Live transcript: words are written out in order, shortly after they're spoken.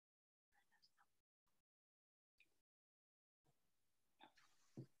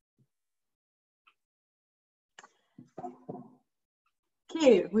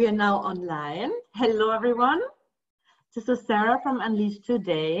Okay, we are now online. Hello, everyone. This is Sarah from Unleash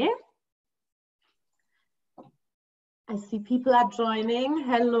Today. I see people are joining.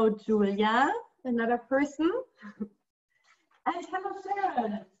 Hello, Julia, another person. And hello,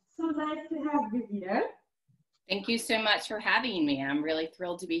 Sharon. So nice to have you here. Thank you so much for having me. I'm really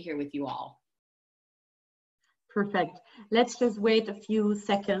thrilled to be here with you all. Perfect. Let's just wait a few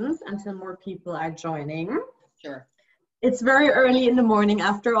seconds until more people are joining. Sure. It's very early in the morning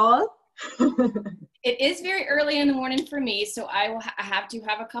after all. It is very early in the morning for me, so I have to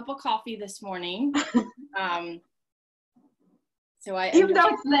have a cup of coffee this morning. Even though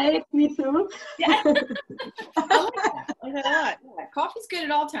it's late, me too. Yeah. I like that. I like that a lot. Yeah. Coffee's good at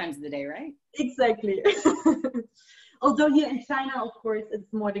all times of the day, right? Exactly. Although here in China, of course,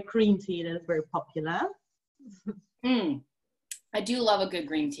 it's more the green tea that is very popular. I do love a good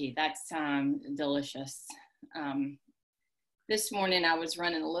green tea. That's delicious. This morning I was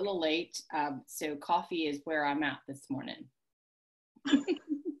running a little late, so coffee is where I'm at this morning.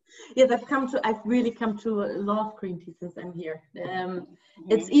 Yes, I've really come to love green tea since I'm here.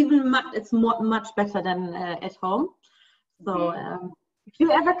 It's much better than at home. So if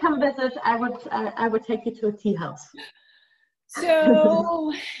you ever come visit, I would take you to a tea house.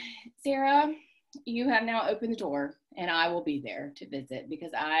 So, Sarah, you have now opened the door, and I will be there to visit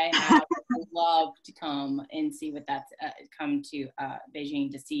because I have love to come and see what that's come to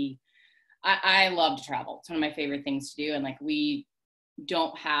Beijing to see. I love to travel. It's one of my favorite things to do, and like we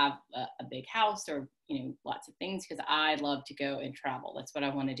don't have a big house or lots of things because I love to go and travel. That's what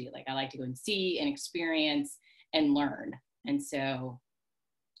I want to do. Like I like to go and see and experience and learn, and so.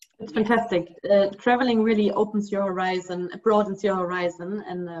 It's fantastic. Traveling really opens your horizon, broadens your horizon,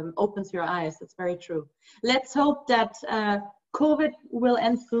 and opens your eyes. It's very true. Let's hope that COVID will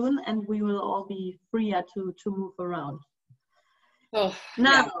end soon and we will all be freer to move around. Oh,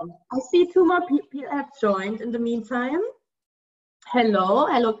 now, yeah. I see two more people have joined in the meantime.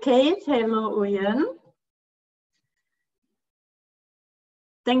 Hello, Kate. Hello, Ian.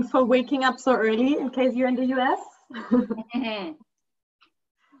 Thanks for waking up so early in case you're in the US.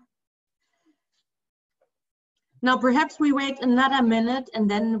 Now, perhaps we wait another minute and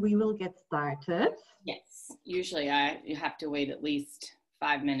then we will get started. Yes, usually you have to wait at least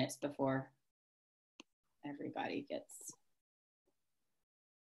 5 minutes before everybody gets.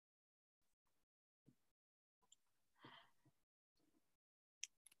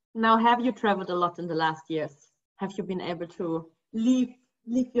 Now, have you traveled a lot in the last years? Have you been able to leave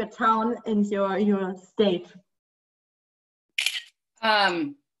your town and your state?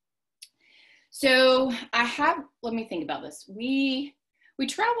 So let me think about this. We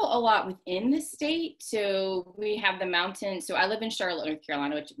travel a lot within the state. So we have the mountains. So I live in Charlotte, North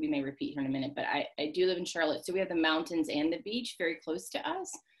Carolina, which we may repeat here in a minute, but I do live in Charlotte. So we have the mountains and the beach very close to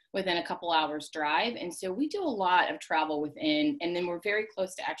us within a couple hours drive. And so we do a lot of travel within, and then we're very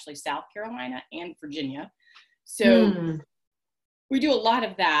close to actually South Carolina and Virginia. So we do a lot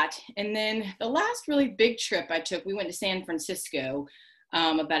of that. And then the last really big trip I took, we went to San Francisco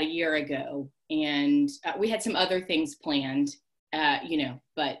about a year ago, and we had some other things planned,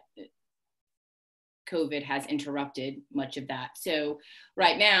 but COVID has interrupted much of that. So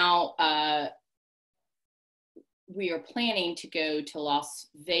right now, we are planning to go to Las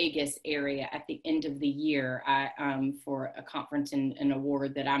Vegas area at the end of the year for a conference and an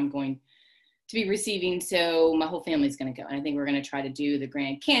award that I'm going to be receiving. So my whole family's going to go. And I think we're going to try to do the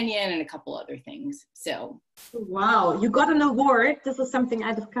Grand Canyon and a couple other things. So. Wow, you got an award. This is something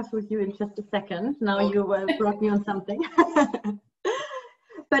I discuss with you in just a second. Now you brought me on something.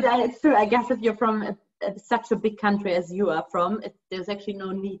 But it's true. I guess if you're from such a big country as you are from, there's actually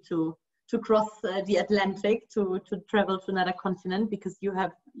no need to cross the Atlantic to travel to another continent because you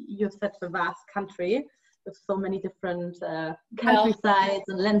have such a vast country with so many different countrysides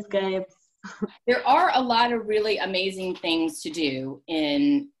and landscapes. There are a lot of really amazing things to do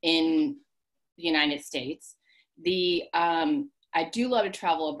in the United States. I do love to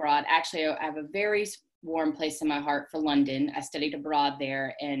travel abroad. Actually, I have a very warm place in my heart for London. I studied abroad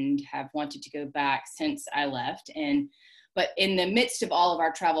there and have wanted to go back since I left. But in the midst of all of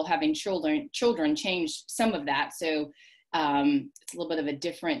our travel, having children changed some of that. So it's a little bit of a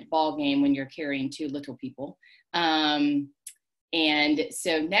different ball game when you're carrying two little people. And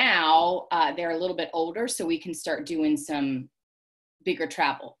so now they're a little bit older, so we can start doing some bigger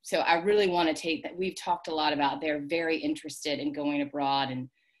travel. So I really want to take that. We've talked a lot about, they're very interested in going abroad.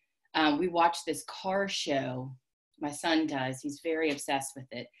 And we watch this car show. My son does. He's very obsessed with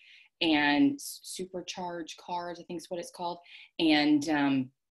it. And supercharged cars, I think is what it's called. And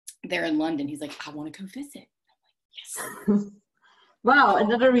they're in London. He's like, I want to go visit. I'm like, yes. Wow,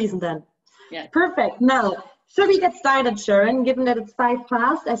 another reason then. Yeah. Perfect. Now, should we get started, Sharon? Given that it's 5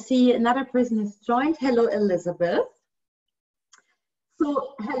 past, I see another person has joined. Hello, Elizabeth.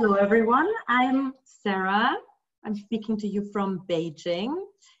 So, hello, everyone. I'm Sarah. I'm speaking to you from Beijing,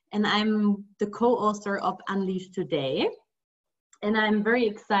 and I'm the co-author of Unleash Today. And I'm very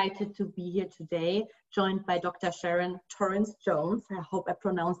excited to be here today, joined by Dr. Sharon Torrence Jones. I hope I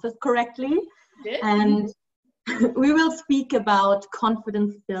pronounced this correctly. Good. And we will speak about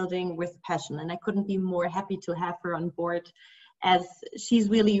confidence building with passion. And I couldn't be more happy to have her on board, as she's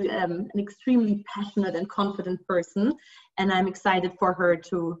really an extremely passionate and confident person. And I'm excited for her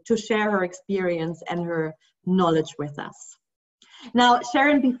to share her experience and her knowledge with us. Now,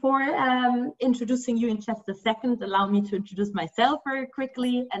 Sharon, before introducing you in just a second, allow me to introduce myself very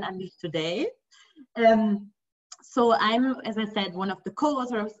quickly and Unleash Today. So I'm, as I said, one of the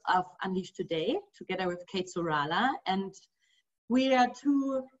co-authors of Unleash Today, together with Kate Surala. And we are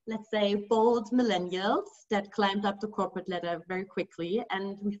two, let's say, bold millennials that climbed up the corporate ladder very quickly.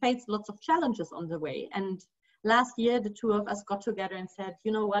 And we faced lots of challenges on the way. And last year, the two of us got together and said,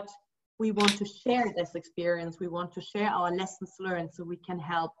 you know what? We want to share this experience. We want to share our lessons learned so we can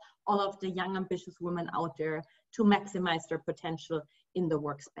help all of the young, ambitious women out there to maximize their potential in the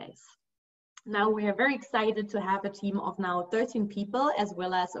workspace. Now, we are very excited to have a team of now 13 people, as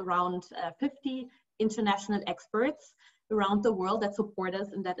well as around 50 international experts around the world that support us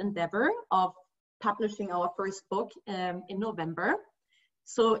in that endeavor of publishing our first book in November.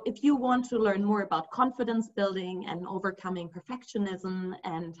 So if you want to learn more about confidence building and overcoming perfectionism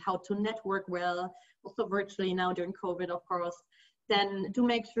and how to network well, also virtually now during COVID, of course, then do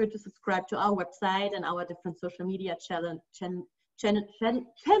make sure to subscribe to our website and our different social media channels.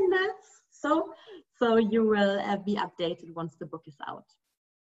 So you will be updated once the book is out.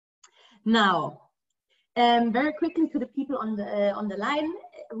 Now, very quickly to the people on the line,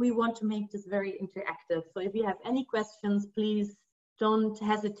 we want to make this very interactive. So if you have any questions, please don't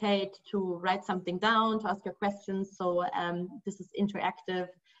hesitate to write something down, to ask your questions. So this is interactive,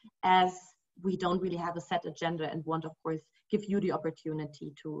 as we don't really have a set agenda and want, of course, give you the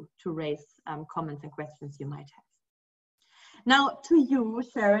opportunity to raise comments and questions you might have. Now to you,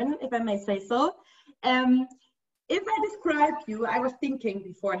 Sharon, if I may say so. If I describe you, I was thinking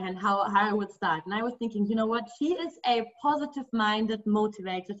beforehand how I would start. And I was thinking, you know what, she is a positive-minded,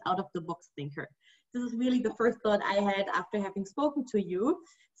 motivated, out-of-the-box thinker. This is really the first thought I had after having spoken to you.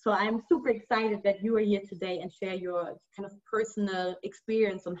 So I'm super excited that you are here today and share your kind of personal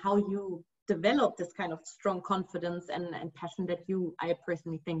experience on how you develop this kind of strong confidence and passion that you, I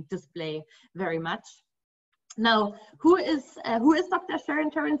personally think, display very much. Now, who is Dr.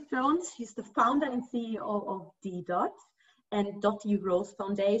 Sharon Torrence Jones? She's the founder and CEO of dot and Dottie Rose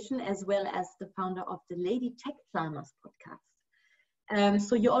Foundation, as well as the founder of the Lady Tech Climbers podcast.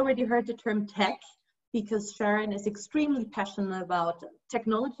 So you already heard the term tech, because Sharon is extremely passionate about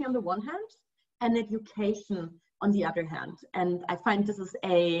technology on the one hand and education on the other hand. And I find this is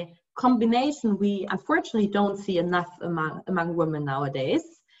a combination we unfortunately don't see enough among women nowadays.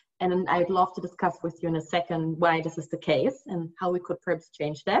 And I'd love to discuss with you in a second why this is the case and how we could perhaps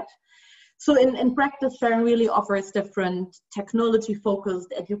change that. So in practice, Sharon really offers different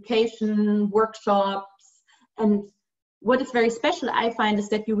technology-focused education, workshops, and what is very special, I find, is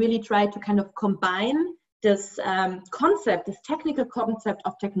that you really try to kind of combine this concept, this technical concept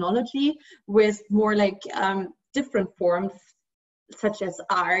of technology with more like different forms, such as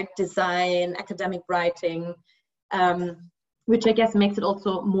art, design, academic writing, which I guess makes it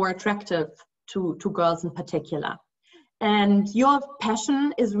also more attractive to girls in particular. And your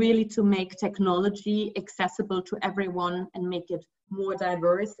passion is really to make technology accessible to everyone and make it more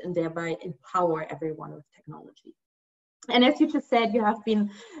diverse and thereby empower everyone with technology. And as you just said, you have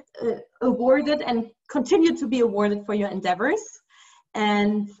been awarded and continue to be awarded for your endeavors.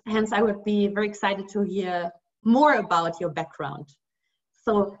 And hence, I would be very excited to hear more about your background.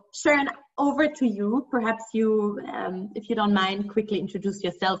 So Sharon, over to you. Perhaps you, if you don't mind, quickly introduce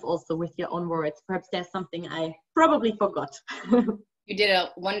yourself also with your own words. Perhaps there's something I probably forgot. You did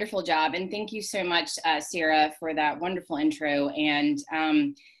a wonderful job. And thank you so much, Sarah, for that wonderful intro and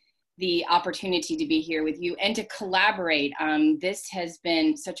the opportunity to be here with you and to collaborate. This has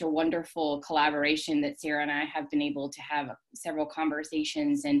been such a wonderful collaboration that Sarah and I have been able to have several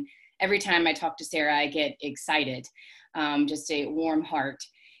conversations. And every time I talk to Sarah, I get excited, just a warm heart.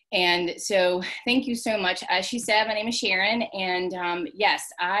 And so thank you so much. As she said, my name is Sharon, and yes,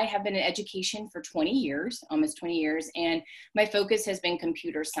 I have been in education for 20 years, almost 20 years, and my focus has been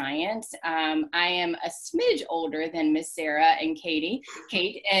computer science. I am a smidge older than Miss Sarah and Kate,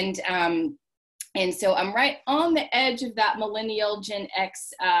 and And so I'm right on the edge of that millennial Gen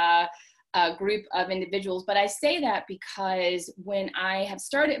X group of individuals. But I say that because when I have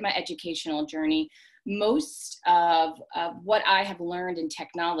started my educational journey, most of what I have learned in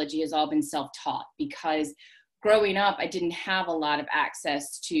technology has all been self-taught, because growing up, I didn't have a lot of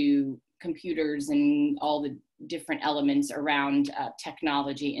access to computers and all the different elements around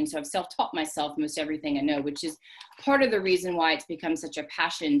technology. And so I've self-taught myself most everything I know, which is part of the reason why it's become such a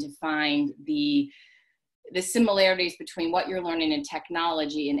passion to find the similarities between what you're learning in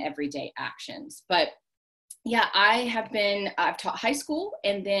technology and everyday actions. But yeah, I've taught high school,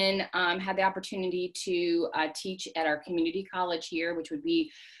 and then had the opportunity to teach at our community college here, which would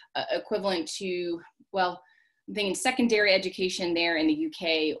be equivalent to, well, I'm thinking secondary education there in the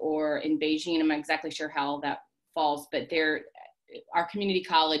UK or in Beijing. I'm not exactly sure how that falls, but our community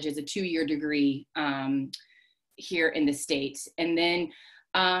college is a 2-year degree here in the States. And then,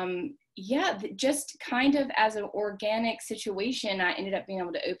 just kind of as an organic situation, I ended up being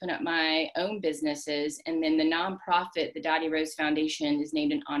able to open up my own businesses. And then the nonprofit, the Dottie Foundation, is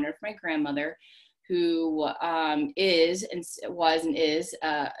named in honor of my grandmother, who was and is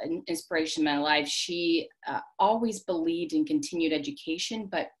an inspiration in my life. She always believed in continued education,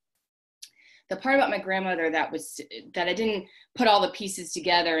 but the part about my grandmother that I didn't put all the pieces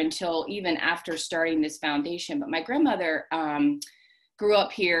together until even after starting this foundation. But my grandmother grew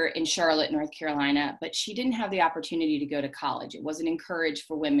up here in Charlotte, North Carolina, but she didn't have the opportunity to go to college. It wasn't encouraged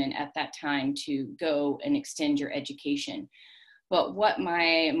for women at that time to go and extend your education. But what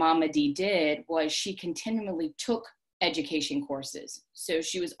my Mama D did was she continually took education courses. So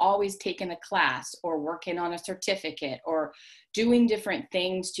she was always taking a class or working on a certificate or doing different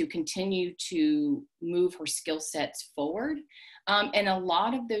things to continue to move her skill sets forward. And a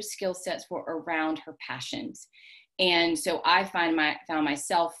lot of those skill sets were around her passions. And so I found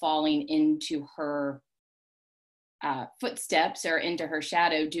myself falling into her footsteps or into her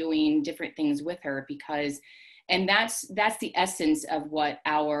shadow, doing different things with her, and that's the essence of what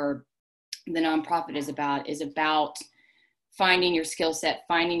the nonprofit is about finding your skill set,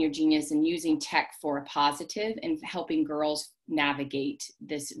 finding your genius, and using tech for a positive, and helping girls navigate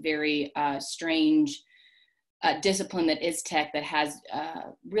this very strange discipline that is tech, that has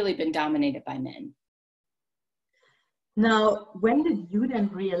really been dominated by men. Now, when did you then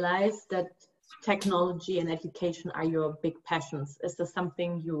realize that technology and education are your big passions? Is this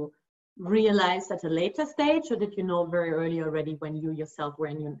something you realized at a later stage, or did you know very early already when you yourself were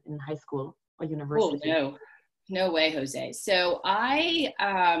in high school or university? Oh, no way, Jose. So I,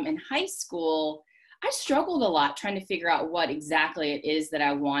 in high school, I struggled a lot trying to figure out what exactly it is that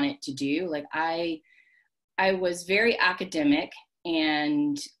I wanted to do. Like I was very academic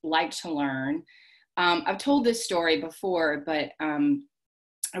and liked to learn. I've told this story before, but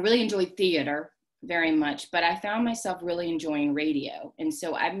I really enjoyed theater very much, but I found myself really enjoying radio. And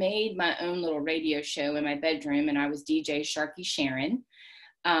so I made my own little radio show in my bedroom, and I was DJ Sharky Sharon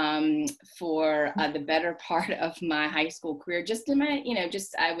for the better part of my high school career.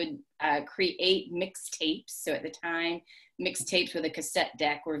 I would create mixtapes. So at the time, mixtapes with a cassette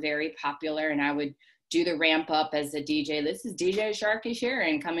deck were very popular, and I would do the ramp up as a DJ. This is DJ Sharky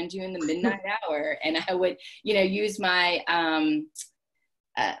Sharon coming to you in the midnight hour. And I would, use my,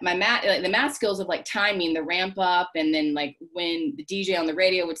 the math skills of like timing the ramp up. And then like when the DJ on the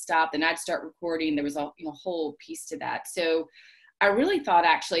radio would stop, then I'd start recording. There was a whole piece to that. So I really thought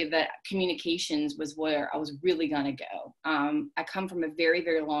actually that communications was where I was really going to go. I come from a very,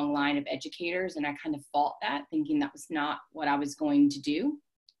 very long line of educators, and I kind of fought that, thinking that was not what I was going to do.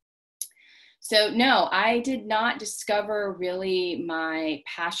 So no, I did not discover really my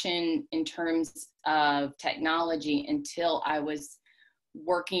passion in terms of technology until I was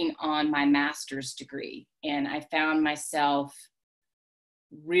working on my master's degree. And I found myself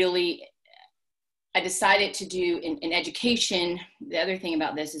I decided to do in education. The other thing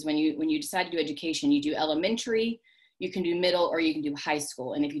about this is when you decide to do education, you do elementary, you can do middle, or you can do high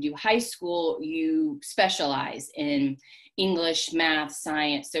school. And if you do high school, you specialize in English, math,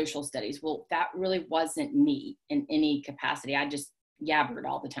 science, social studies. Well, that really wasn't me in any capacity. I just yabbered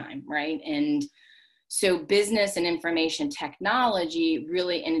all the time, right? And so business and information technology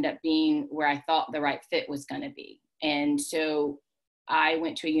really ended up being where I thought the right fit was going to be. And so I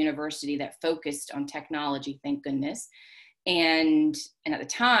went to a university that focused on technology, thank goodness. And at the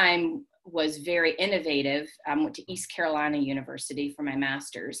time was very innovative. I went to East Carolina University for my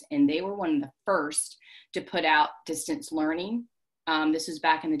master's, and they were one of the first to put out distance learning. This was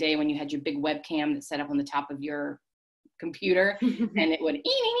back in the day when you had your big webcam that's set up on the top of your computer, and it would,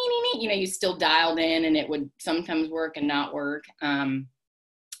 you still dialed in, and it would sometimes work and not work.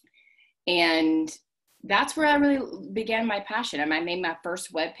 And that's where I really began my passion. I made my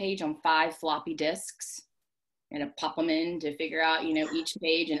first web page on 5 floppy disks and I pop them in to figure out, each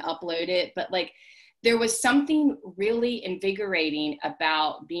page and upload it. But like, there was something really invigorating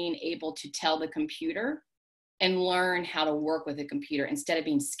about being able to tell the computer and learn how to work with a computer instead of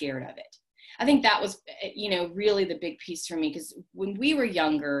being scared of it. I think that was, really the big piece for me, because when we were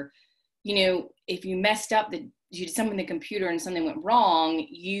younger, if you messed up, you did something on the computer and something went wrong,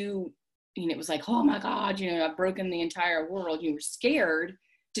 it was like, oh my God, I've broken the entire world. You were scared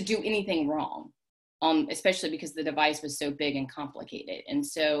to do anything wrong, especially because the device was so big and complicated. And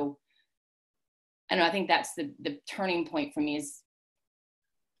so, I think that's the turning point for me is.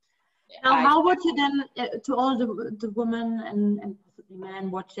 Now, how would you then, to all the women and possibly men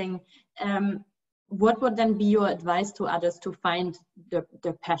watching, what would then be your advice to others to find their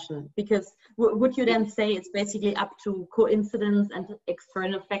passion? Because would you then say it's basically up to coincidence and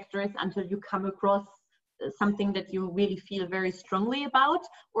external factors until you come across something that you really feel very strongly about,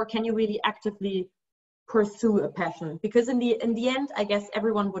 or can you really actively pursue a passion? Because in the end, I guess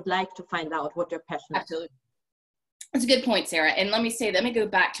everyone would like to find out what their passion is. Absolutely. That's a good point, Sarah. And let me go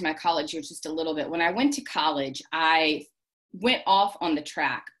back to my college years just a little bit. When I went to college, I went off on the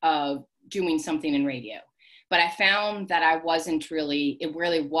track of doing something in radio, but I found that it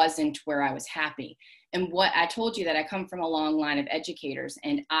really wasn't where I was happy. And what I told you, that I come from a long line of educators,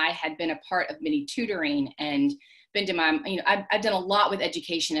 and I had been a part of many tutoring and been to I've done a lot with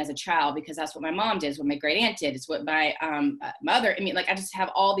education as a child, because that's what my mom did, it's what my great aunt did, it's what my mother, I just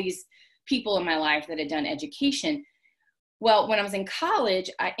have all these people in my life that had done education. Well, when I was in college,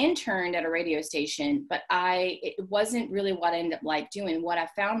 I interned at a radio station, but it wasn't really what I ended up doing. What I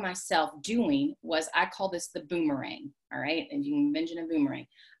found myself doing was, I call this the boomerang, all right? And you can mention a boomerang.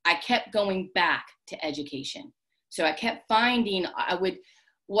 I kept going back to education. So I kept finding,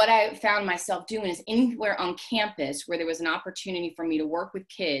 what I found myself doing is anywhere on campus where there was an opportunity for me to work with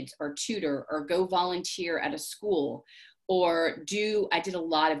kids or tutor or go volunteer at a school or I did a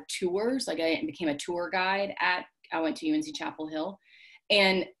lot of tours. Like, I became a tour guide I went to UNC Chapel Hill.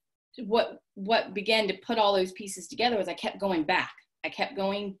 And what began to put all those pieces together was I kept going back. I kept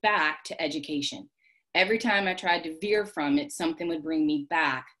going back to education. Every time I tried to veer from it, something would bring me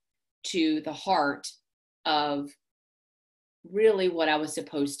back to the heart of really what I was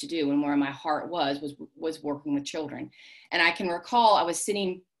supposed to do, and where my heart was working with children. And I can recall I was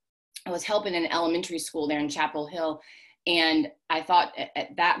helping in an elementary school there in Chapel Hill. And I thought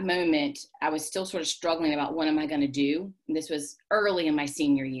at that moment, I was still sort of struggling about what am I going to do? And this was early in my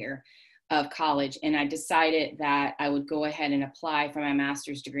senior year of college. And I decided that I would go ahead and apply for my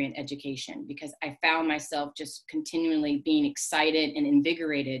master's degree in education, because I found myself just continually being excited and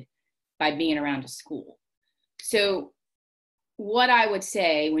invigorated by being around a school. So what I would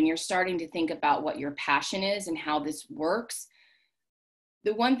say when you're starting to think about what your passion is and how this works,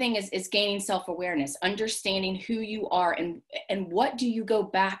 the one thing is gaining self-awareness, understanding who you are and what do you go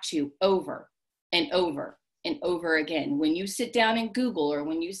back to over and over and over again. When you sit down and Google, or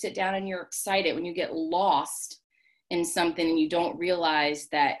when you sit down and you're excited, when you get lost in something and you don't realize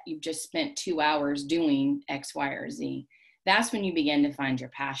that you've just spent 2 hours doing X, Y, or Z, that's when you begin to find your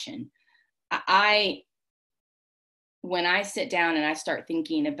passion. When I sit down and I start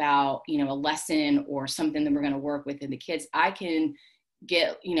thinking about, a lesson or something that we're going to work with in the kids, I can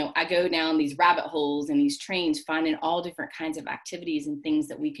I go down these rabbit holes and these trains, finding all different kinds of activities and things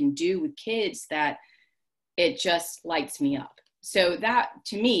that we can do with kids that it just lights me up. So that,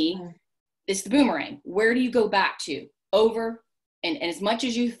 to me, is the boomerang. Where do you go back to? Over, and as much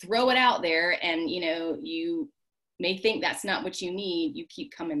as you throw it out there and, you may think that's not what you need, you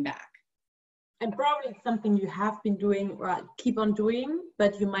keep coming back. And probably it's something you have been doing or keep on doing,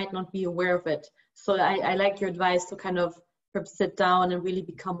 but you might not be aware of it. So I like your advice to kind of perhaps sit down and really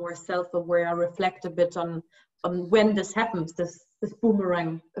become more self-aware, reflect a bit on when this happens, this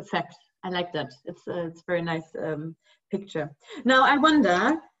boomerang effect. I like that. It's a very nice picture. Now I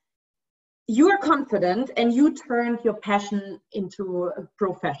wonder, you are confident and you turned your passion into a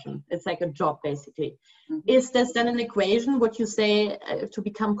profession. It's like a job, basically. Mm-hmm. Is this then an equation? What you say to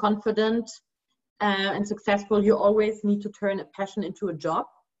become confident and successful, you always need to turn a passion into a job?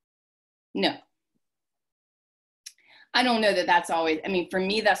 No. I don't know that that's always, for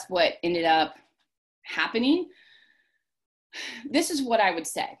me, that's what ended up happening. This is what I would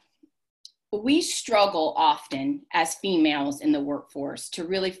say. We struggle often as females in the workforce to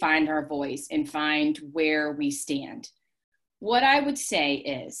really find our voice and find where we stand. What I would say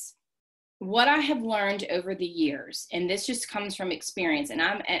is, what I have learned over the years, and this just comes from experience, and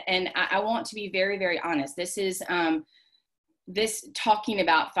I want to be very, very honest. This is this talking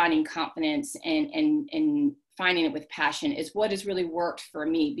about finding confidence and finding it with passion is what has really worked for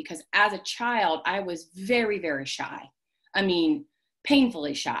me, because as a child, I was very, very shy. I mean,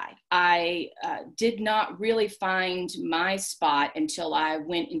 painfully shy. I did not really find my spot until I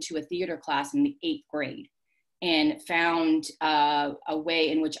went into a theater class in the 8th grade and found a way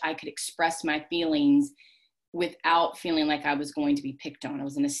in which I could express my feelings without feeling like I was going to be picked on. I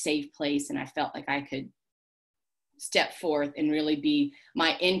was in a safe place, and I felt like I could step forth and really be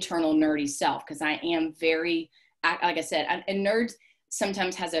my internal nerdy self, because I am very, like I said, and nerds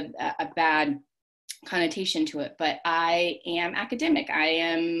sometimes has a bad connotation to it, but I am academic.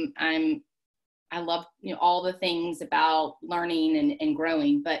 I love, all the things about learning and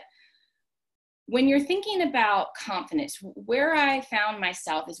growing. But when you're thinking about confidence, where I found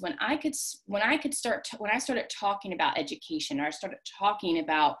myself is when I started talking about education, or I started talking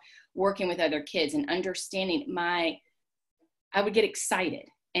about working with other kids and understanding I would get excited,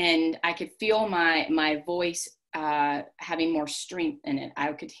 and I could feel my voice having more strength in it.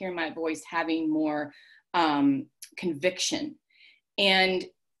 I could hear my voice having more conviction. And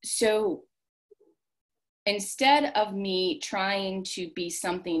so instead of me trying to be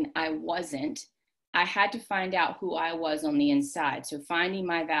something I wasn't, I had to find out who I was on the inside. So finding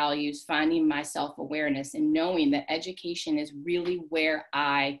my values, finding my self-awareness, and knowing that education is really where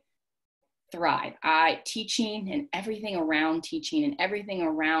I thrive. Teaching and everything around teaching and everything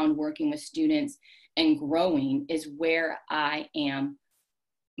around working with students and growing is where I am,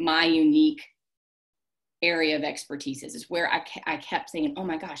 my unique area of expertise is where I kept saying, oh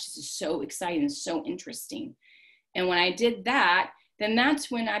my gosh, this is so exciting, so interesting. And when I did that, then that's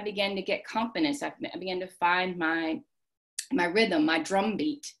when I began to get confidence. I began to find my rhythm, my drum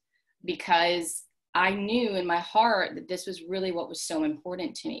beat, because I knew in my heart that this was really what was so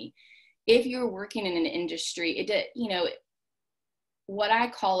important to me. If you're working in an industry, what I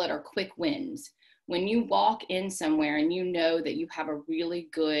call it are quick wins. When you walk in somewhere and you know that you have a really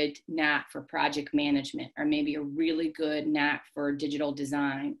good knack for project management, or maybe a really good knack for digital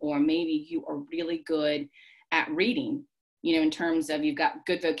design, or maybe you are really good at reading, in terms of you've got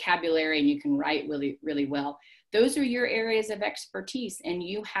good vocabulary and you can write really, really well. Those are your areas of expertise, and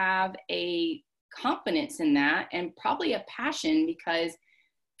you have a confidence in that and probably a passion, because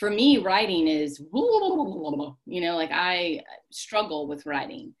for me, writing is, like I struggle with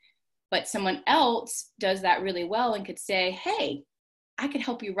writing. But someone else does that really well and could say, hey, I could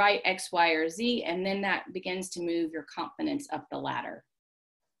help you write X, Y, or Z. And then that begins to move your confidence up the ladder.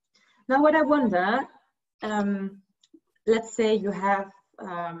 Now, what I wonder, let's say you have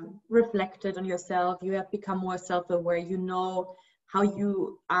reflected on yourself, you have become more self-aware, you know how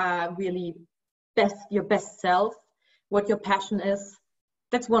you are really your best self, what your passion is.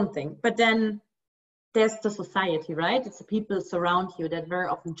 That's one thing. But then there's the society, right? It's the people surround you that very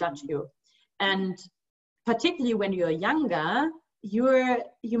often judge you. And particularly when you're younger,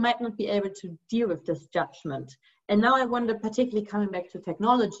 you might not be able to deal with this judgment. And now I wonder, particularly coming back to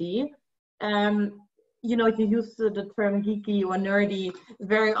technology, you use the term geeky or nerdy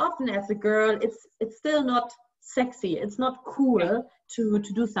very often as a girl. It's still not sexy. It's not cool to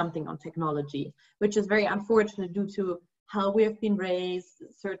do something on technology, which is very unfortunate due to how we have been raised,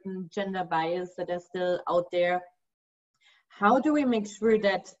 certain gender bias that are still out there. How do we make sure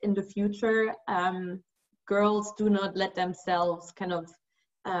that in the future, girls do not let themselves kind of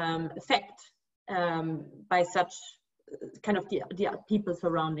affect by such kind of the people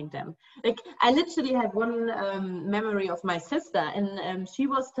surrounding them? Like, I literally have one memory of my sister, and she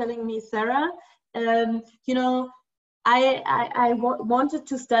was telling me, Sarah, I wanted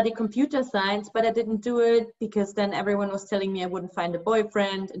to study computer science, but I didn't do it because then everyone was telling me I wouldn't find a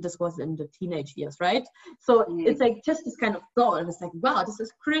boyfriend. And this was in the teenage years, right? So it's like just this kind of thought. And it's like, wow, this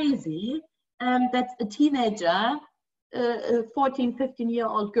is crazy. That a teenager, a 14,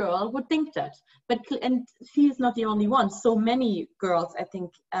 15-year-old girl would think that. And she's not the only one. So many girls, I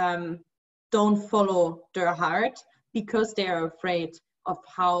think, don't follow their heart because they are afraid of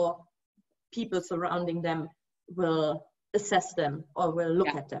how people surrounding them will assess them or will look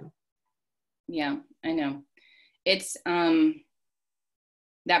at them. Yeah, I know. It's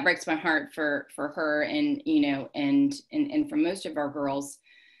that breaks my heart for her, and and for most of our girls.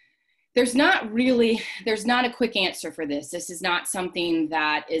 There's not a quick answer for this. This is not something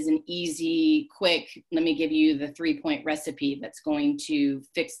that is an easy, quick, let me give you the 3-point recipe that's going to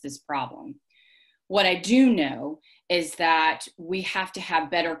fix this problem. What I do know is that we have to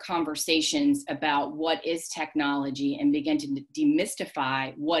have better conversations about what is technology and begin to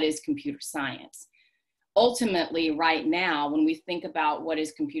demystify what is computer science. ultimately right now, when we think about what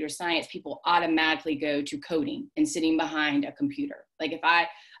is computer science, people automatically go to coding and sitting behind a computer. Like if I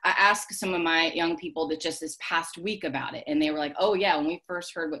asked some of my young people that just this past week about it, and they were like, oh yeah, when we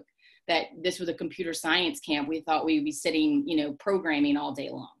first heard that this was a computer science camp, we thought we'd be sitting, programming all day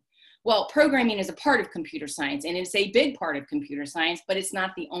long. Well, programming is a part of computer science, and it's a big part of computer science, but it's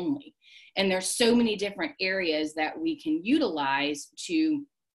not the only. And there's so many different areas that we can utilize to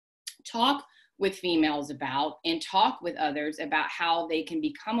talk with females about and talk with others about how they can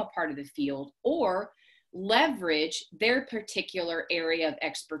become a part of the field or leverage their particular area of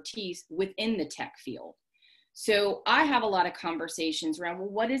expertise within the tech field. So I have a lot of conversations around, well,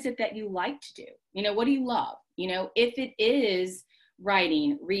 what is it that you like to do? What do you love? If it is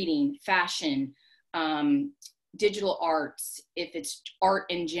writing, reading, fashion, digital arts, if it's art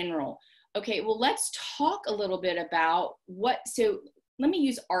in general. Okay, well, let's talk a little bit about so let me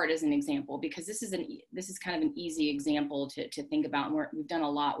use art as an example, because this is kind of an easy example to think about, and we've done a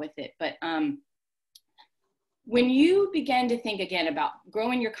lot with it. But when you begin to think again about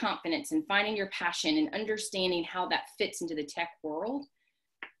growing your confidence and finding your passion and understanding how that fits into the tech world,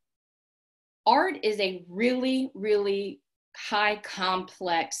 art is a really, really high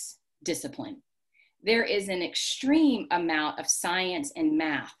complex discipline. There is an extreme amount of science and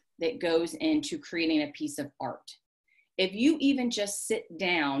math that goes into creating a piece of art. If you even just sit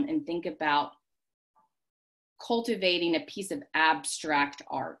down and think about cultivating a piece of abstract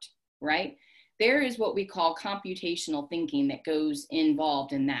art, right? There is what we call computational thinking that goes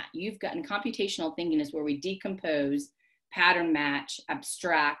involved in that. Computational thinking is where we decompose, pattern match,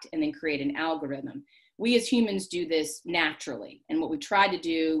 abstract, and then create an algorithm. We as humans do this naturally. And what we try to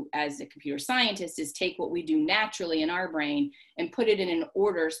do as a computer scientist is take what we do naturally in our brain and put it in an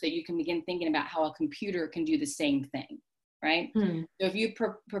order so that you can begin thinking about how a computer can do the same thing, right? So if you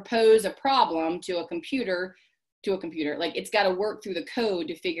propose a problem to a computer, like it's got to work through the code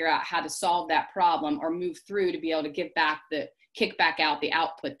to figure out how to solve that problem or move through to be able to kick back out the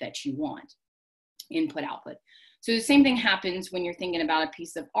output that you want, input, output. So the same thing happens when you're thinking about a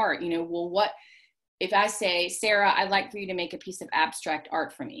piece of art. What if I say, Sarah, I'd like for you to make a piece of abstract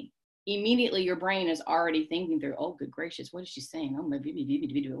art for me? Immediately your brain is already thinking through, oh, good gracious, what is she saying? Oh,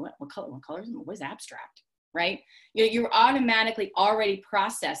 what colors? What is abstract, right? You're automatically already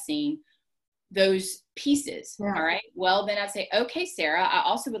processing those pieces. Yeah. All right. Well, then I'd say, okay, Sarah, I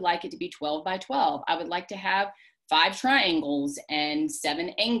also would like it to be 12 by 12. I would like to have 5 triangles and 7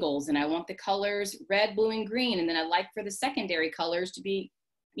 angles. And I want the colors red, blue, and green. And then I'd like for the secondary colors to be,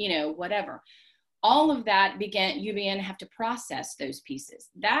 whatever. All of that you begin to have to process those pieces.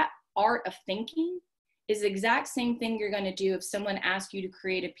 That art of thinking is the exact same thing you're going to do if someone asks you to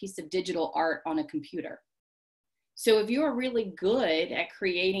create a piece of digital art on a computer. So if you're really good at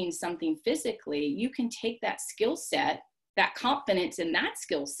creating something physically, you can take that skill set, that confidence in that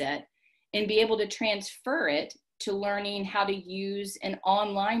skill set, and be able to transfer it to learning how to use an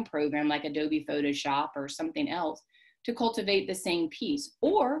online program like Adobe Photoshop or something else to cultivate the same piece.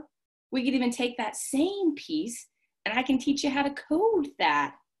 Or we could even take that same piece and I can teach you how to code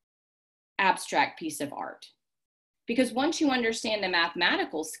that abstract piece of art. Because once you understand the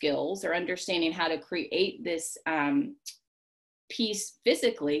mathematical skills or understanding how to create this piece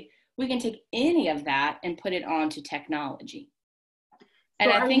physically, we can take any of that and put it onto technology.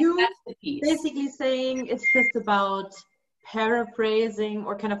 And so I think that's the piece. Basically saying it's just about paraphrasing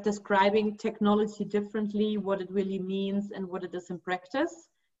or kind of describing technology differently, what it really means and what it is in practice.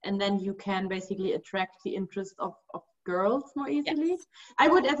 And then you can basically attract the interest of girls more easily. Yes. I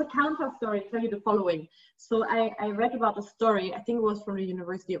would, as a counter story, tell you the following. So I read about a story, I think it was from the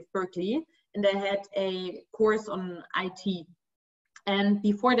University of Berkeley, and they had a course on IT. And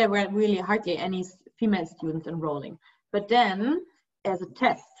before there were really hardly any female students enrolling. But then, as a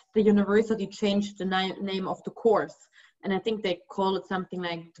test, the university changed the name of the course. And I think they call it something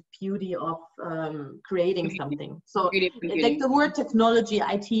like the beauty of creating something. So like the word technology,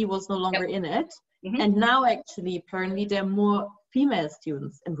 IT was no longer in it. Mm-hmm. And now actually, apparently there are more female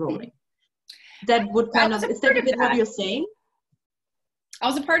students enrolling. Mm-hmm. That would kind of, is that a bit what you're saying? I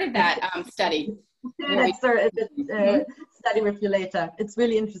was a part of that study. Let's study with you later. It's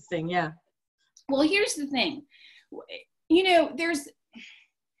really interesting, yeah. Well, here's the thing. There's,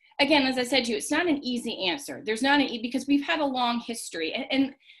 again, as I said to you, it's not an easy answer. There's not because we've had a long history,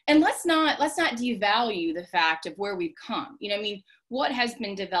 and let's not devalue the fact of where we've come. What has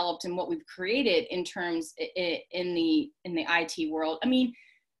been developed and what we've created in terms in the IT world.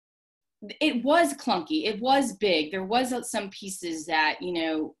 It was clunky. It was big. There was some pieces that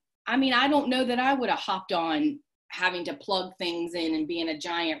I don't know that I would have hopped on having to plug things in and be in a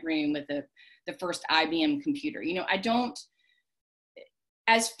giant room with a the first IBM computer.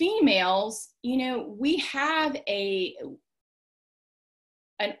 As females, we have an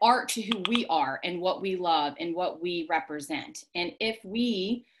art to who we are and what we love and what we represent. And if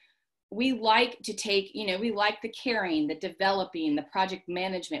we like to take, we like the caring, the developing, the project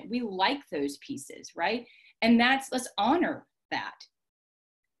management, we like those pieces, right? And let's honor that.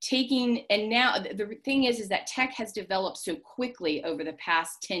 And now the thing is that tech has developed so quickly over the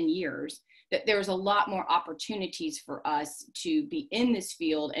past 10 years that there's a lot more opportunities for us to be in this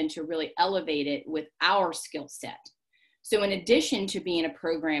field and to really elevate it with our skill set. So in addition to being a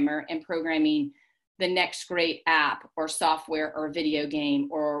programmer and programming the next great app or software or video game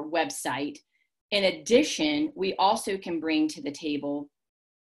or website, in addition, we also can bring to the table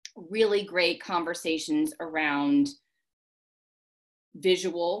really great conversations around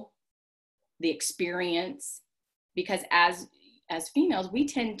visual, the experience, because as females, we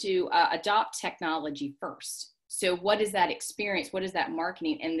tend to adopt technology first. So what is that experience? What is that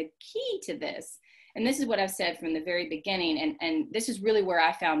marketing? And the key to this, and this is what I've said from the very beginning, and this is really where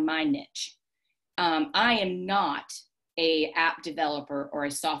I found my niche. I am not a app developer or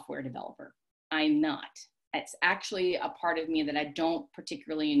a software developer. I'm not. It's actually a part of me that I don't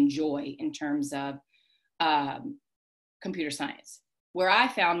particularly enjoy in terms of computer science. Where I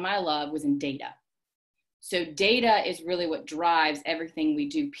found my love was in data. So data is really what drives everything we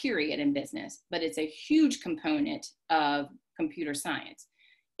do, period, in business, but it's a huge component of computer science.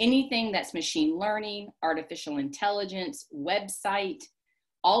 Anything that's machine learning, artificial intelligence, website,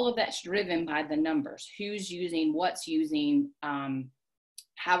 all of that's driven by the numbers. Who's using, what's using,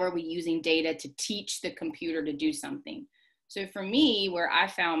 how are we using data to teach the computer to do something? So for me, where I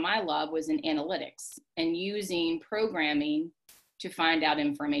found my love was in analytics and using programming to find out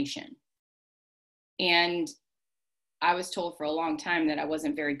information. And I was told for a long time that I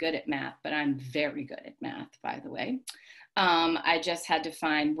wasn't very good at math, but I'm very good at math, by the way. I just had to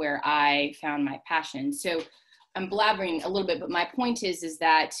find where I found my passion. So I'm blabbering a little bit, but my point is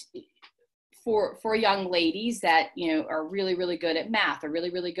that for young ladies that, are really, really good at math or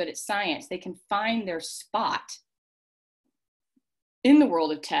really, really good at science, they can find their spot in the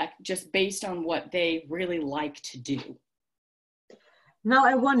world of tech just based on what they really like to do. Now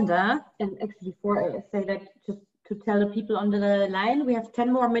I wonder, and actually before I say that, just to tell the people on the line, we have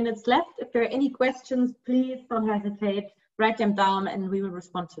 10 more minutes left. If there are any questions, please don't hesitate, write them down and we will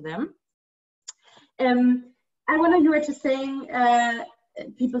respond to them. I wonder, you were just saying,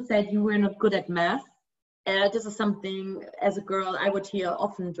 people said you were not good at math. This is something as a girl I would hear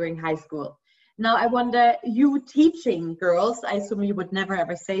often during high school. Now I wonder, you teaching girls, I assume you would never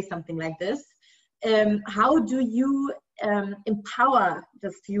ever say something like this. How do you empower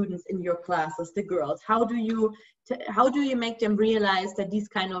the students in your classes, the girls? How do you make them realize that these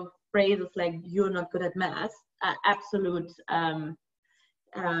kind of phrases like "you're not good at math" are absolute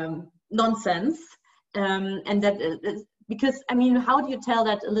nonsense? And that because how do you tell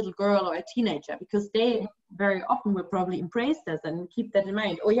that a little girl or a teenager? Because they very often will probably embrace this and keep that in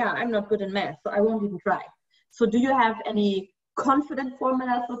mind. Oh yeah, I'm not good in math, so I won't even try. So do you have any confident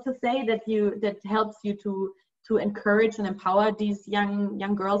formula, so to say, that helps you to encourage and empower these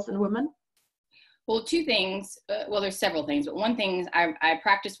young girls and women? Well, two things. There's several things, but one thing is I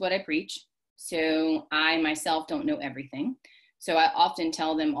practice what I preach. So I myself don't know everything. So I often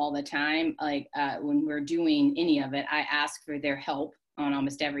tell them all the time, like when we're doing any of it, I ask for their help on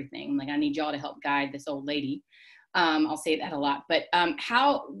almost everything. Like, I need y'all to help guide this old lady. I'll say that a lot, but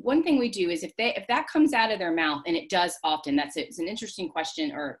one thing we do is if that comes out of their mouth, and it does often, it's an interesting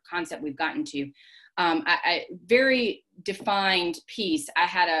question or concept we've gotten to. I very defined piece. I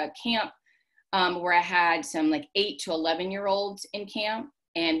had a camp where I had some like 8 to 11-year-olds in camp,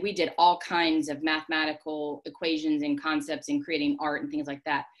 and we did all kinds of mathematical equations and concepts and creating art and things like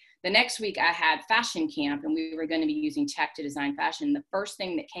that. The next week I had fashion camp, and we were going to be using tech to design fashion. The first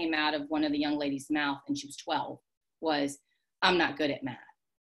thing that came out of one of the young ladies' mouth, and she was 12, was, "I'm not good at math."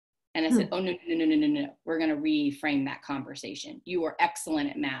 And I said, "Oh, no. We're going to reframe that conversation. You are excellent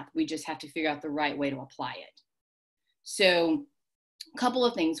at math. We just have to figure out the right way to apply it." So a couple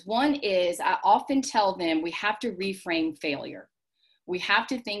of things. One is I often tell them we have to reframe failure. We have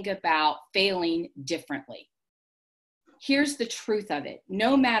to think about failing differently. Here's the truth of it.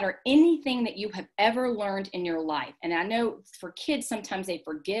 No matter anything that you have ever learned in your life, and I know for kids, sometimes they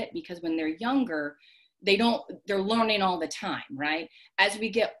forget because when they're younger, they're learning all the time, right? As we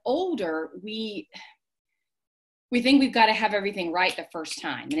get older, we think we've got to have everything right the first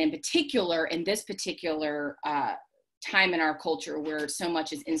time. And in particular, in this particular time in our culture where so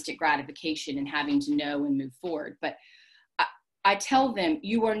much is instant gratification and having to know and move forward. But I tell them,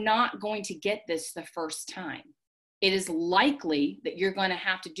 you are not going to get this the first time. It is likely that you're going to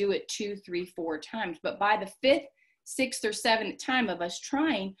have to do it 2, 3, 4 times. But by the 5th, 6th, or 7th time of us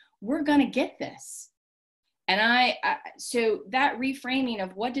trying, we're going to get this. And so that reframing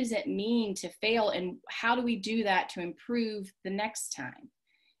of what does it mean to fail and how do we do that to improve the next time?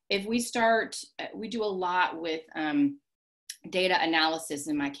 If we start, we do a lot with data analysis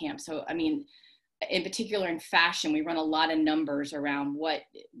in my camp. So, I mean, in particular in fashion, we run a lot of numbers around what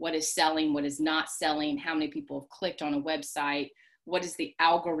is selling, what is not selling, how many people have clicked on a website, what is the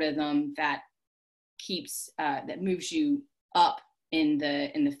algorithm that keeps, that moves you up in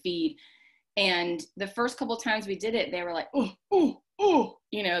the feed. And the first couple of times we did it, they were like, oh,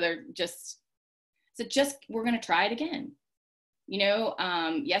 you know, they're just, we're going to try it again. You know,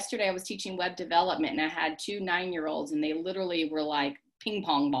 yesterday I was teaching web development and I had 2 9-year-olds and they literally were like ping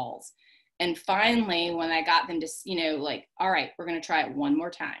pong balls. And finally, when I got them to, you know, like, all right, we're going to try it one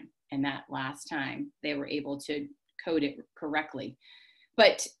more time. And that last time they were able to code it correctly.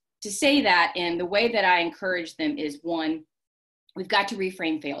 But to say that, and the way that I encourage them is, one, we've got to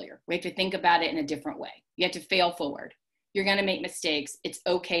reframe failure. We have to think about it in a different way. You have to fail forward. You're going to make mistakes. It's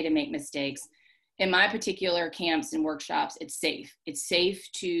okay to make mistakes. In my particular camps and workshops, it's safe. It's safe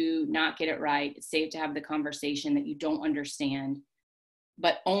to not get it right. It's safe to have the conversation that you don't understand,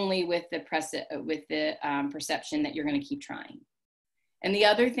 but only with the perception that you're going to keep trying. And the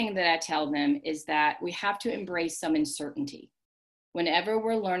other thing that I tell them is that we have to embrace some uncertainty. Whenever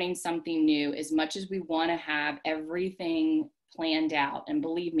we're learning something new, as much as we want to have everything planned out, and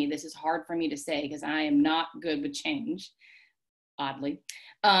believe me, this is hard for me to say because I am not good with change, oddly,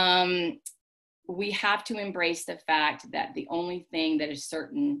 we have to embrace the fact that the only thing that is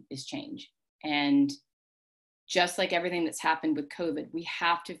certain is change. And just like everything that's happened with COVID, we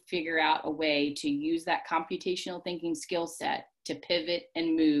have to figure out a way to use that computational thinking skill set to pivot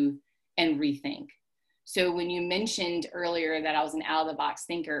and move and rethink. So when you mentioned earlier that I was an out of the box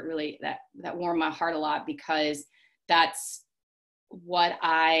thinker, it really, that warmed my heart a lot, because that's what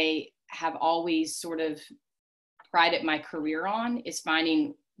I have always sort of prided my career on, is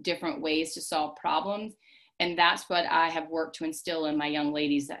finding different ways to solve problems. And that's what I have worked to instill in my young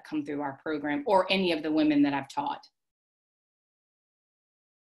ladies that come through our program, or any of the women that I've taught.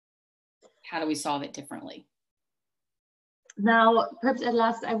 How do we solve it differently? Now, perhaps at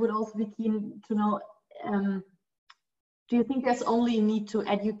last, I would also be keen to know, do you think there's only a need to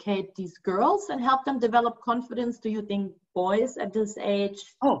educate these girls and help them develop confidence? Do you think boys at this age,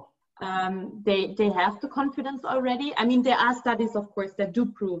 they have the confidence already? I mean, there are studies, of course, that do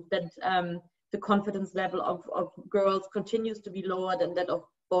prove that the confidence level of girls continues to be lower than that of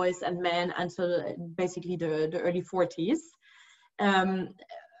boys and men until basically the early 40s.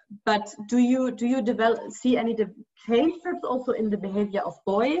 But do you see any change also in the behavior of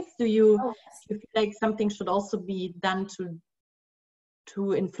boys? Do you feel like something should also be done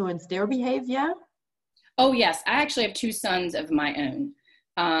to influence their behavior? Oh, yes. I actually have 2 sons of my own.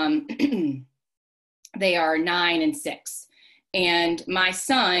 They are 9 and 6. And my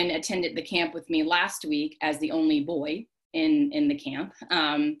son attended the camp with me last week as the only boy in the camp.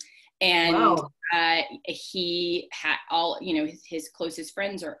 Wow. He had all, you know, his closest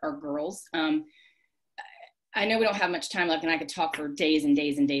friends are girls. I know we don't have much time left, and I could talk for days and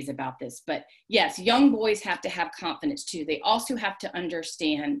days and days about this, but yes, young boys have to have confidence too. They also have to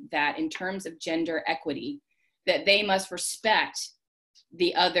understand that in terms of gender equity, that they must respect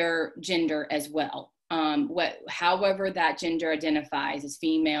the other gender as well. However that gender identifies, as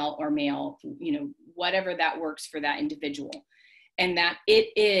female or male, you know, whatever that works for that individual. And that it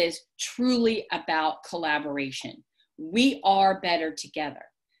is truly about collaboration. We are better together.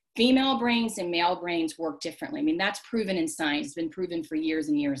 Female brains and male brains work differently. I mean, that's proven in science. It's been proven for years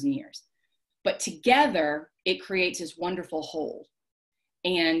and years and years. But together, it creates this wonderful whole.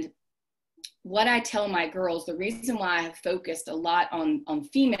 And what I tell my girls, the reason why I have focused a lot on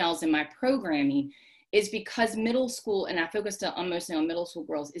females in my programming is because middle school, and I focused mostly on middle school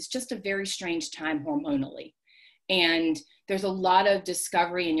girls, is just a very strange time hormonally. And there's a lot of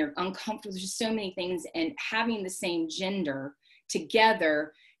discovery, and you're uncomfortable. There's just so many things, and having the same gender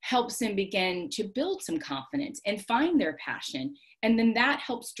together helps them begin to build some confidence and find their passion. And then that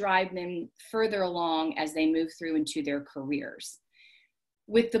helps drive them further along as they move through into their careers.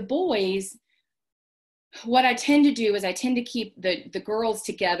 With the boys, what I tend to do is I tend to keep the girls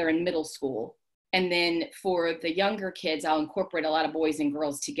together in middle school. And then for the younger kids, I'll incorporate a lot of boys and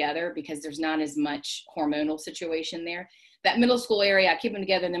girls together because there's not as much hormonal situation there. That middle school area, I keep them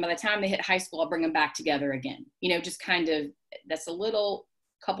together. And then by the time they hit high school, I'll bring them back together again. You know, just kind of, that's a little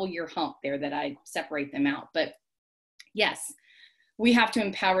couple year hump there that I separate them out. But yes, we have to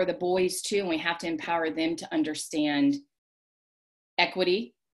empower the boys too, and we have to empower them to understand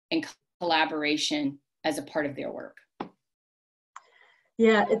equity and collaboration as a part of their work.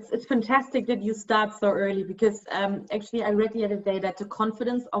 Yeah, it's fantastic that you start so early, because actually I read the other day that the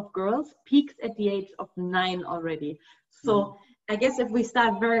confidence of girls peaks at the age of 9 already. So I guess if we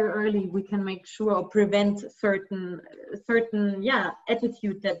start very early, we can make sure or prevent certain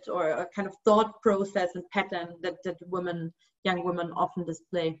attitude that or a kind of thought process and pattern that young women often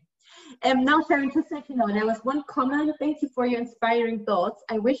display. Now, Sharon, just let you know, there was one comment. Thank you for your inspiring thoughts.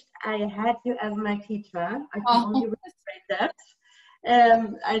 I wish I had you as my teacher. I can only reiterate that.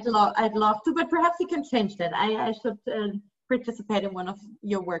 I'd love to, but perhaps you can change that. I should participate in one of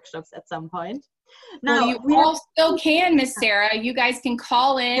your workshops at some point. Now, well, you all still can, Miss Sarah. You guys can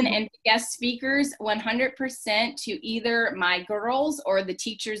call in and be guest speakers 100% to either my girls or the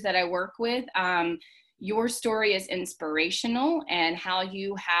teachers that I work with. Your story is inspirational, and how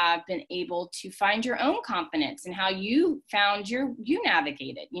you have been able to find your own confidence and how you found you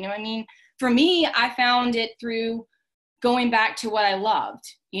navigated. You know what I mean? For me, I found it through going back to what I loved,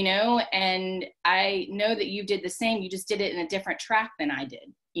 you know, and I know that you did the same. You just did it in a different track than I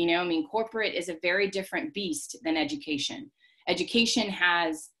did. You know, I mean, corporate is a very different beast than education. Education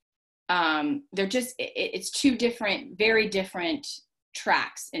has, it's two different, very different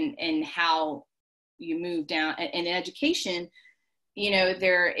tracks in how you move down. And in education, you know,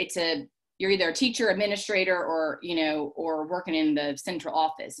 you're either a teacher, administrator, or, you know, or working in the central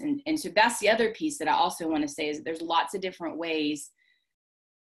office. And so that's the other piece that I also want to say is that there's lots of different ways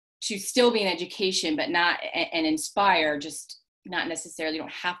to still be in education, but not, and inspire, just not necessarily, you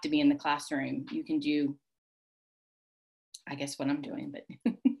don't have to be in the classroom. You can do, I guess, what I'm doing, but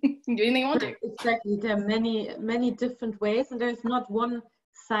you can do anything you want to. Exactly. There are many different ways, and there's not one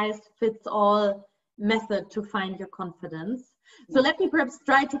size fits all method to find your confidence. So let me perhaps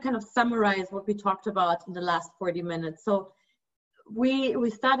try to kind of summarize what we talked about in the last 40 minutes. So we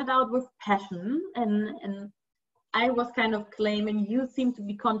started out with passion, and I was kind of claiming you seem to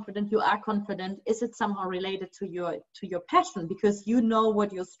be confident, you are confident. Is it somehow related to your passion? Because you know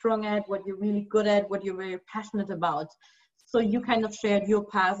what you're strong at, what you're really good at, what you're very passionate about. So you kind of shared your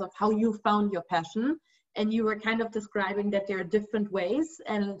path of how you found your passion, and you were kind of describing that there are different ways,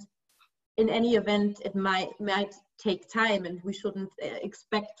 and in any event, it might take time, and we shouldn't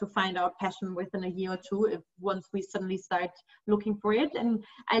expect to find our passion within a year or two if once we suddenly start looking for it. And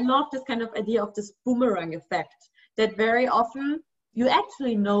I love this kind of idea of this boomerang effect, that very often you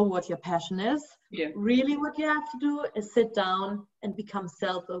actually know what your passion is. Yeah. Really what you have to do is sit down and become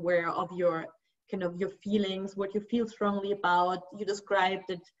self-aware of your kind of your feelings, what you feel strongly about. You described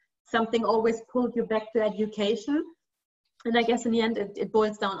that something always pulled you back to education. And I guess in the end, it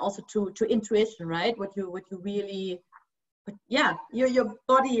boils down also to intuition, right? What you really, but yeah, your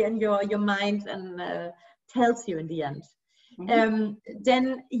body and your mind and tells you in the end. Mm-hmm.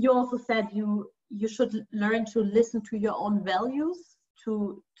 Then you also said you should learn to listen to your own values,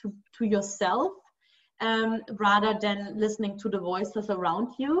 to yourself, rather than listening to the voices around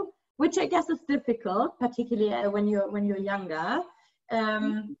you, which I guess is difficult, particularly when you're younger.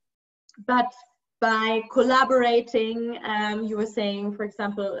 But by collaborating, you were saying, for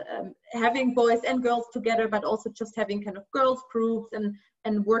example, having boys and girls together, but also just having kind of girls groups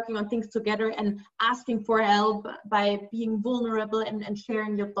and working on things together and asking for help by being vulnerable and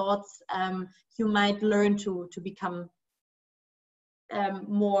sharing your thoughts, you might learn to become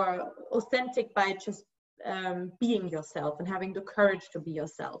more authentic by just being yourself and having the courage to be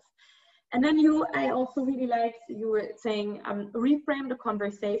yourself. And then I also really liked, you were saying, reframe the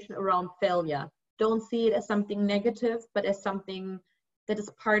conversation around failure. Don't see it as something negative, but as something that is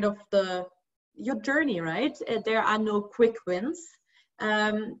part of your journey, right? There are no quick wins,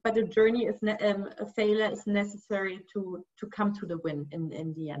 but a journey is a failure is necessary to come to the win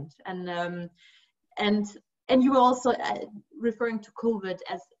in the end. And you were also referring to COVID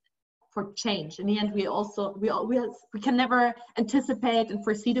as for change. In the end, we can never anticipate and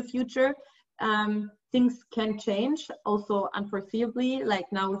foresee the future. Things can change also unforeseeably, like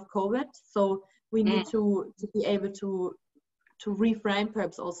now with COVID. So we need to be able to reframe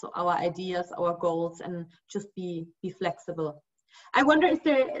perhaps also our ideas, our goals, and just be flexible. I wonder if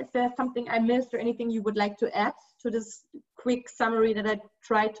there's something I missed or anything you would like to add to this quick summary that I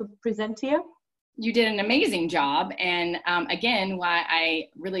tried to present here. You did an amazing job, and again, why I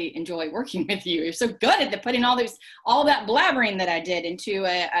really enjoy working with you. You're so good at putting all that blabbering that I did into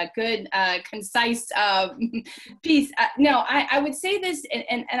a good, concise piece. No, I would say this,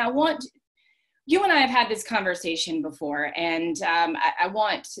 and I want you and I have had this conversation before, and I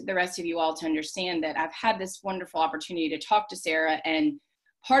want the rest of you all to understand that I've had this wonderful opportunity to talk to Sarah, and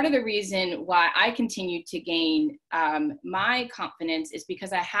part of the reason why I continue to gain my confidence is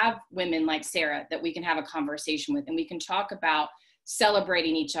because I have women like Sarah that we can have a conversation with, and we can talk about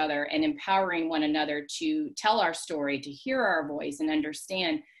celebrating each other and empowering one another to tell our story, to hear our voice, and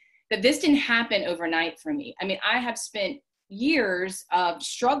understand that this didn't happen overnight for me. I mean, I have spent years of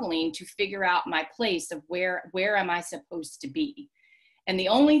struggling to figure out my place of where am I supposed to be. And the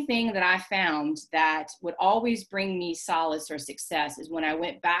only thing that I found that would always bring me solace or success is when I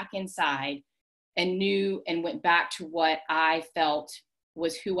went back inside and knew and went back to what I felt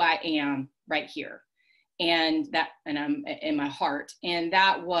was who I am right here. And I'm in my heart. And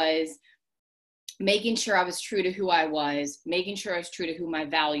that was making sure I was true to who I was, making sure I was true to who my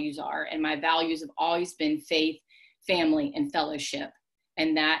values are. And my values have always been faith, family, and fellowship.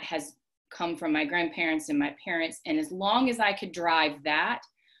 And that has come from my grandparents and my parents. And as long as I could drive that,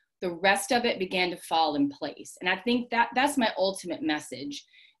 the rest of it began to fall in place. And I think that that's my ultimate message,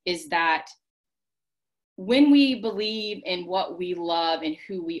 is that when we believe in what we love and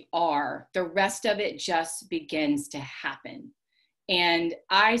who we are, the rest of it just begins to happen. And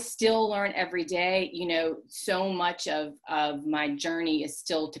I still learn every day, you know, so much of my journey is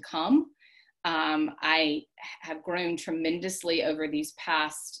still to come. I have grown tremendously over these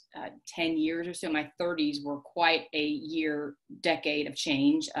past 10 years or so. My 30s were quite a decade of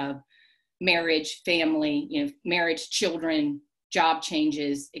change, of marriage, family, you know, marriage, children, job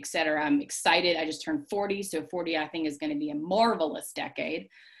changes, etc. I'm excited. I just turned 40. So 40, I think, is going to be a marvelous decade.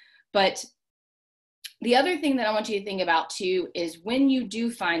 But the other thing that I want you to think about too is when you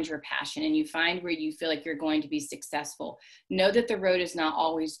do find your passion and you find where you feel like you're going to be successful, know that the road is not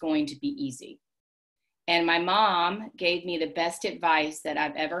always going to be easy. And my mom gave me the best advice that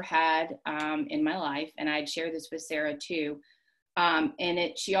I've ever had in my life. And I'd share this with Sarah too.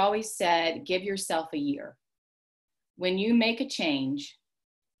 She always said, give yourself a year. When you make a change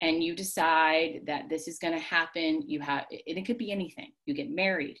and you decide that this is going to happen, it could be anything. You get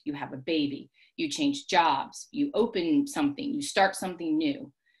married, you have a baby, you change jobs, you open something, you start something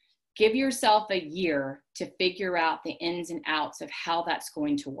new. Give yourself a year to figure out the ins and outs of how that's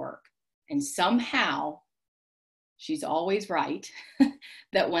going to work. And somehow, she's always right,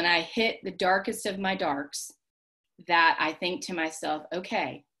 that when I hit the darkest of my darks, that I think to myself,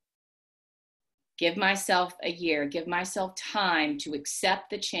 okay, give myself a year, give myself time to accept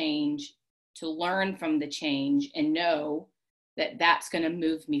the change, to learn from the change, and know that that's going to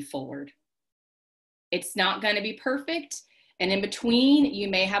move me forward. It's not going to be perfect. And in between, you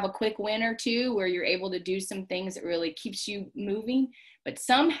may have a quick win or two where you're able to do some things that really keeps you moving. But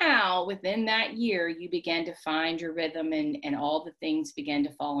somehow within that year, you begin to find your rhythm and all the things begin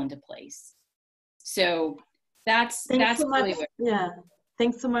to fall into place. So that's so really much. Yeah.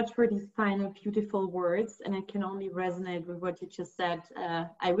 Thanks so much for these final, beautiful words. And I can only resonate with what you just said.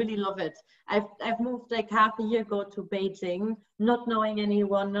 I really love it. I've moved like half a year ago to Beijing, not knowing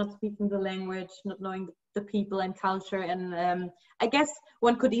anyone, not speaking the language, not knowing the people and culture. And I guess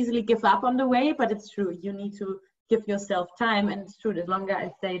one could easily give up on the way, but it's true. You need to give yourself time. And it's true, the longer I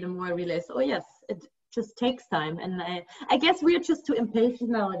stay, the more I realize, oh yes, it just takes time. And I guess we're just too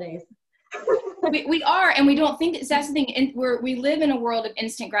impatient nowadays. We are, and we don't think that's the thing. And we live in a world of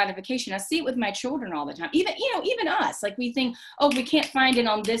instant gratification. I see it with my children all the time. Even us, like we think, oh, we can't find it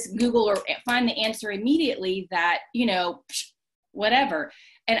on this Google or find the answer immediately, that, whatever.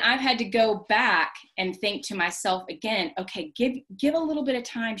 And I've had to go back and think to myself again, okay, give a little bit of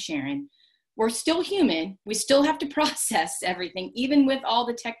time, Sharon. We're still human. We still have to process everything, even with all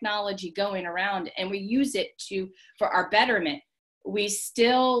the technology going around, and we use it for our betterment. We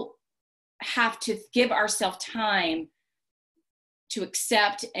still have to give ourselves time to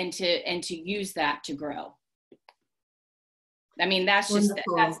accept and to use that to grow. I mean, that's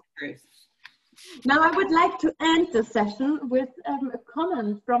the truth. Now I would like to end the session with a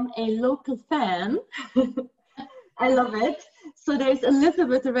comment from a local fan. I love it. So there's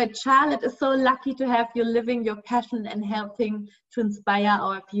Elizabeth, who wrote, Charlotte is so lucky to have you living your passion and helping to inspire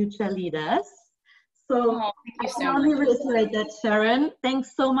our future leaders. So I can only reiterate that, Sharon.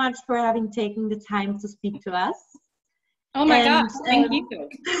 Thanks so much for having taken the time to speak to us. Oh my gosh, thank you.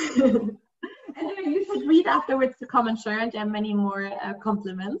 And you should read afterwards the comment, Sharon. There are many more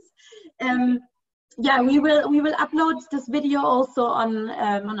compliments. Yeah, we will upload this video also on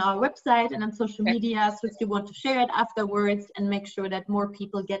our website and on social media. So if you want to share it afterwards and make sure that more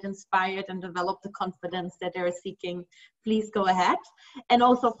people get inspired and develop the confidence that they're seeking, please go ahead. And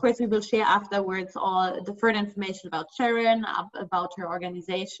also, of course, we will share afterwards all the further information about Sharon, about her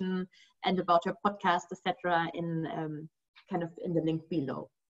organization, and about her podcast, etc. in kind of in the link below.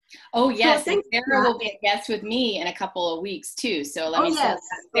 Oh yes, so Sarah will be a guest with me in a couple of weeks too. So let me say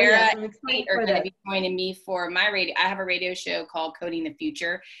Sarah and Kate are going to be joining me for my radio. I have a radio show called Coding the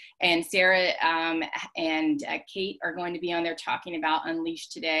Future, and Sarah and Kate are going to be on there talking about Unleash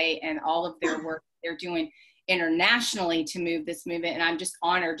Today and all of their work they're doing internationally to move this movement. And I'm just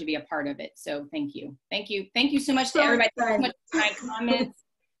honored to be a part of it. So thank you so much to everybody. Thank you so much for my comments.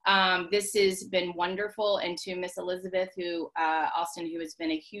 This has been wonderful, and to Miss Elizabeth, Austin, who has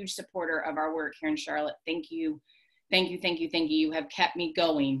been a huge supporter of our work here in Charlotte. Thank you. You have kept me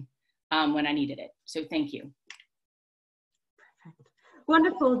going when I needed it. So thank you. Perfect.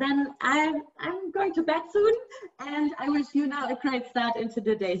 Wonderful. Then I'm going to bed soon, and I wish you now a great start into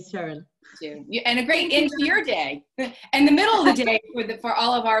the day, Sharon. And a great end to your day, and the middle of the day for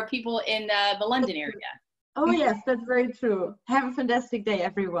all of our people in the London area. Oh yes, that's very true. Have a fantastic day,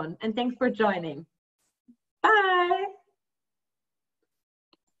 everyone, and thanks for joining. Bye.